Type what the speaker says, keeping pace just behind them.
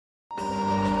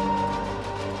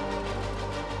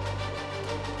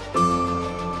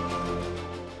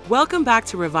Welcome back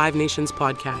to Revive Nations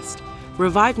podcast.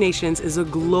 Revive Nations is a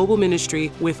global ministry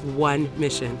with one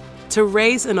mission: to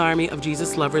raise an army of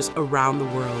Jesus lovers around the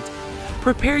world.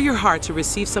 Prepare your heart to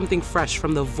receive something fresh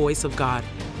from the voice of God,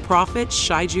 Prophet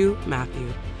Shaiju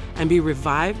Matthew, and be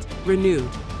revived, renewed,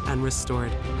 and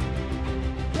restored.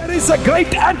 There is a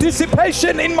great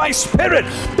anticipation in my spirit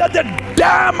that the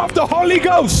dam of the Holy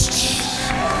Ghost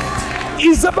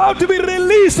is about to be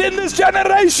released in this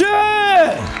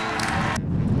generation.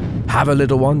 Have a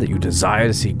little one that you desire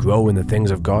to see grow in the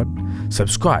things of God?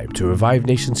 Subscribe to Revive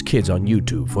Nations Kids on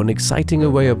YouTube for an exciting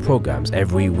array of programs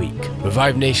every week.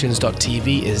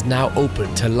 ReviveNations.tv is now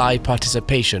open to live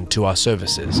participation to our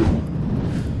services.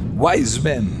 Wise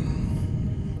men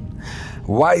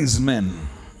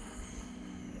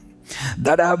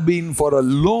that have been for a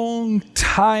long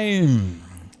time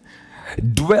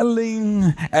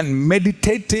dwelling and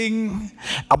meditating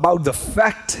about the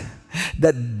fact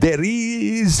that there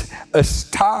is a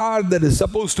star that is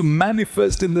supposed to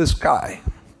manifest in the sky.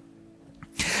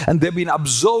 And they've been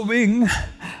observing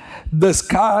the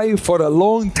sky for a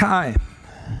long time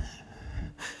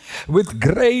with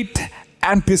great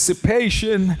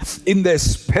anticipation in their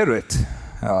spirit.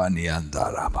 And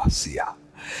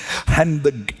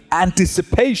the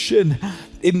anticipation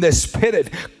in their spirit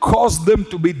caused them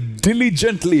to be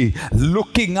diligently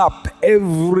looking up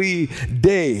every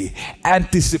day.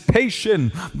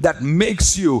 Anticipation that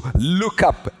makes you look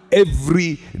up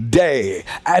every day.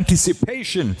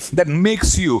 Anticipation that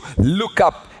makes you look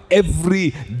up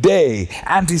every day.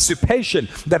 Anticipation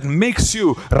that makes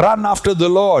you run after the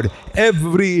Lord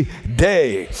every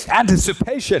day.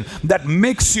 Anticipation that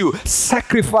makes you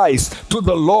sacrifice to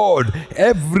the Lord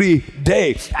every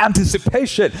day.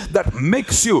 Anticipation that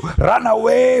makes you run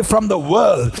away from the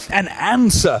world and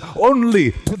answer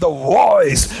only to the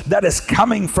voice that is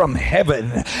coming from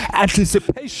heaven.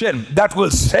 Anticipation that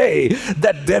will say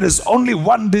that there is only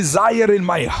one desire in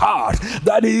my heart,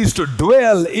 that is to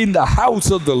dwell in the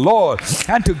house of the Lord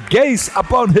and to gaze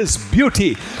upon His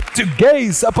beauty, to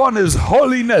gaze upon His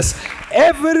holiness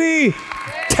every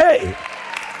day.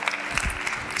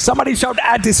 Somebody shout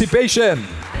anticipation.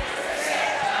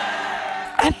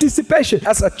 Anticipation.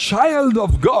 As a child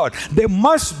of God, there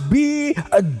must be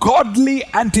a godly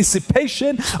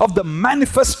anticipation of the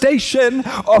manifestation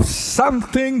of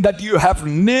something that you have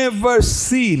never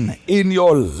seen in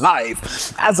your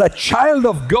life. As a child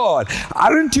of God,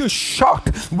 aren't you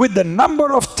shocked with the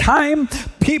number of time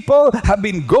people have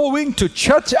been going to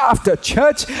church after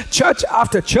church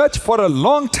after church for a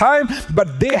long time,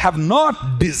 but they have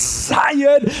not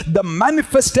desired the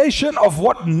manifestation of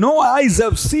what no eyes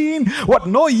have seen, what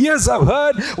no ears have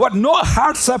heard, what no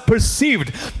hearts have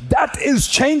perceived. That is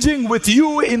changing with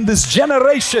you in this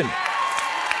generation.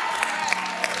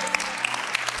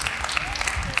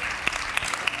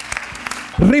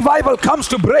 Revival comes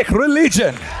to break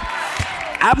religion.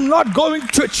 I'm not going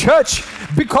to church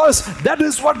because that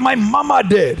is what my mama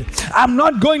did. I'm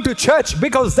not going to church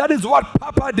because that is what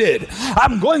Papa did.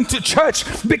 I'm going to church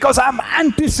because I'm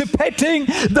anticipating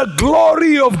the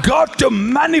glory of God to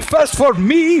manifest for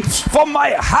me, for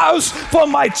my house, for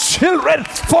my children,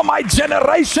 for my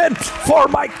generation, for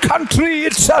my country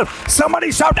itself.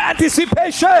 Somebody shout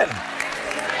anticipation.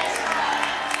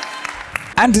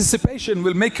 Anticipation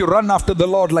will make you run after the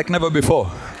Lord like never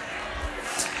before.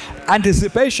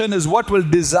 Anticipation is what will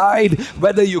decide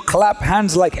whether you clap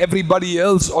hands like everybody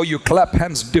else or you clap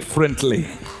hands differently.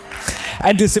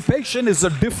 Anticipation is the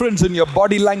difference in your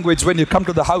body language when you come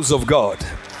to the house of God.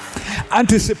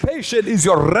 Anticipation is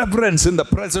your reverence in the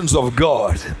presence of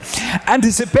God.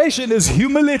 Anticipation is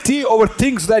humility over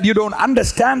things that you don't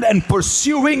understand and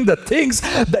pursuing the things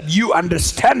that you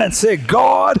understand and say,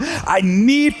 God, I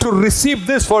need to receive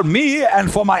this for me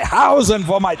and for my house and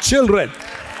for my children.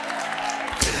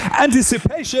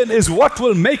 Anticipation is what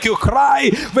will make you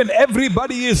cry when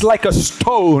everybody is like a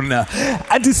stone.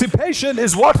 Anticipation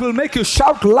is what will make you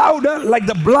shout louder like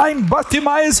the blind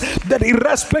Bartimaeus, that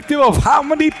irrespective of how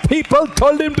many people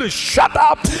told him to shut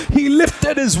up, he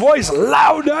lifted his voice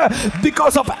louder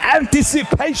because of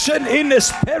anticipation in his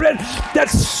spirit that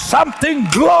something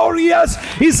glorious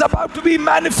is about to be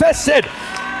manifested.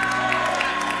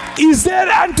 Is there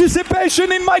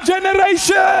anticipation in my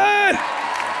generation?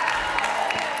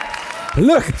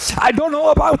 Look, I don't know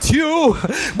about you,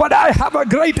 but I have a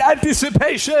great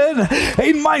anticipation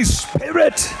in my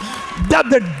spirit that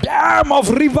the dam of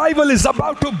revival is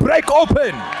about to break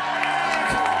open.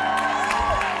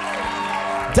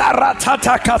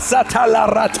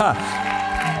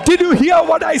 Did you hear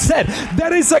what I said?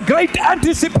 There is a great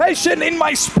anticipation in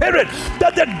my spirit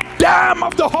that the dam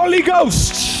of the Holy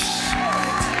Ghost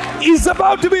is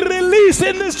about to be released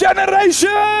in this generation.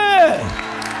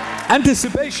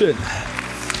 Anticipation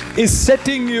is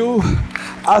setting you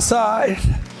aside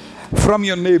from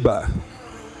your neighbor.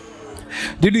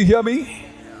 Did you hear me?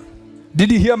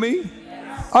 Did you hear me?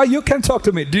 Oh, you can talk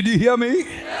to me. Did you hear me?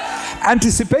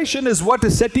 Anticipation is what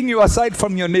is setting you aside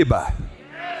from your neighbor.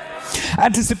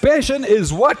 Anticipation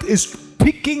is what is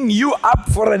picking you up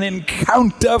for an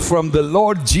encounter from the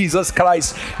Lord Jesus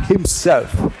Christ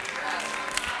Himself.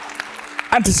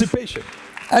 Anticipation.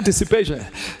 Anticipation.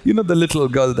 You know the little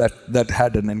girl that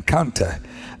had an encounter,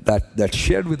 that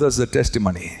shared with us the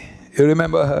testimony. You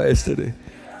remember her yesterday?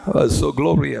 It was so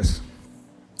glorious.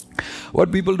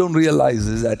 What people don't realize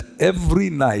is that every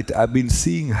night I've been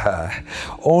seeing her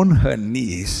on her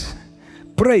knees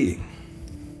praying.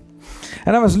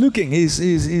 And I was looking,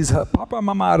 is her papa,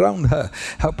 mama around her?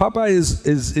 Her papa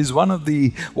is one of the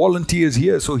volunteers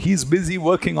here, so he's busy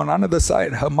working on another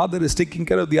side. Her mother is taking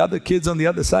care of the other kids on the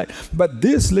other side. But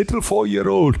this little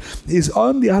 4-year-old is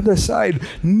on the other side,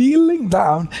 kneeling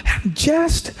down and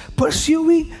just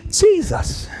pursuing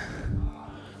Jesus.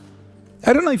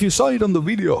 I don't know if you saw it on the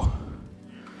video.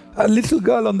 A little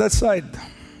girl on that side.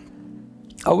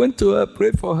 I went to her,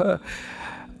 prayed for her.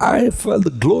 I felt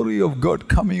the glory of God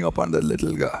coming upon the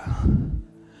little girl.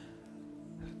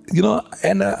 You know,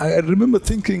 and I remember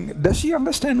thinking, does she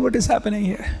understand what is happening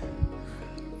here?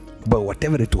 But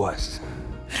whatever it was,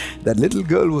 that little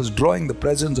girl was drawing the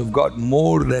presence of God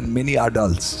more than many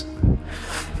adults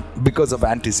because of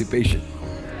anticipation.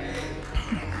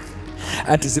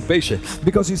 Anticipation.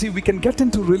 Because you see, we can get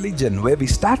into religion where we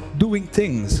start doing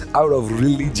things out of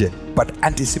religion. But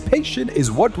anticipation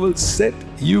is what will set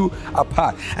you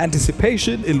apart.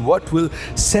 Anticipation is what will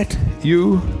set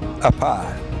you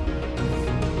apart.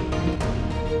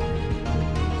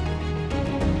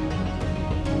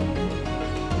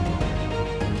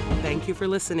 Thank you for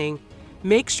listening.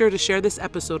 Make sure to share this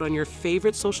episode on your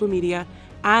favorite social media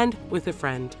and with a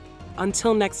friend.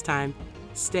 Until next time,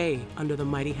 stay under the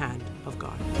mighty hand of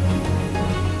God.